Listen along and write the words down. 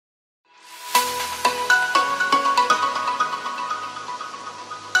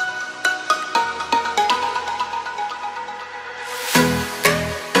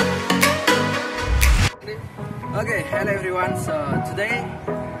everyone, so today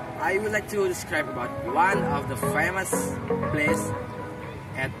I would like to describe about one of the famous place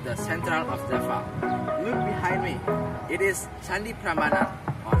at the central of Java. Look behind me, it is Candi Prambanan,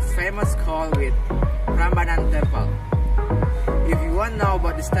 or famous called with Prambanan temple. If you want to know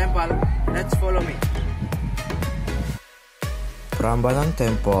about this temple, let's follow me. Prambanan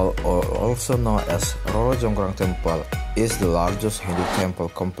Temple, or also known as Roro Jonggrang Temple, is the largest Hindu temple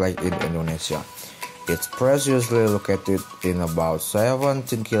complex in Indonesia. It's precisely located in about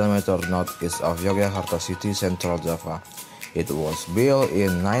 17 km northeast of Yogyakarta city, central Java. It was built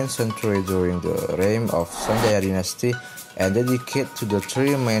in 9th century during the reign of Sanjaya dynasty and dedicated to the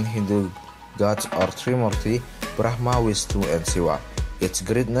three main Hindu gods or Trimurti, Brahma, Vishnu, and Shiva. Its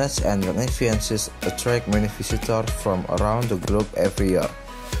greatness and magnificence attract many visitors from around the globe every year.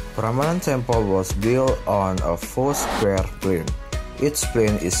 Prambanan Temple was built on a 4-square plain. Each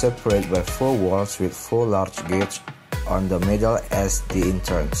plain is separated by 4 walls with 4 large gates on the middle as the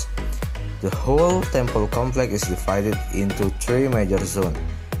entrance. The whole temple complex is divided into 3 major zones: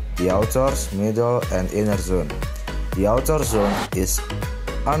 the outer, middle, and inner zone. The outer zone is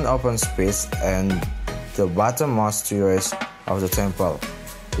an open space and the bottommost terrace of the temple.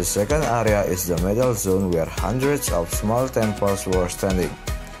 The second area is the middle zone where hundreds of small temples were standing.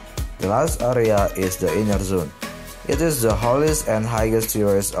 The last area is the inner zone. It is the holiest and highest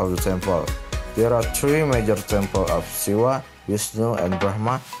terrace of the temple. There are 3 major temples of Shiva, Vishnu, and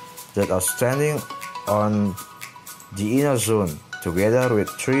Brahma that are standing on the inner zone, together with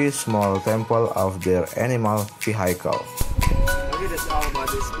 3 small temples of their animal vehicle. Okay, that's all about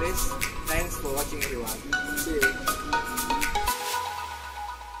this place.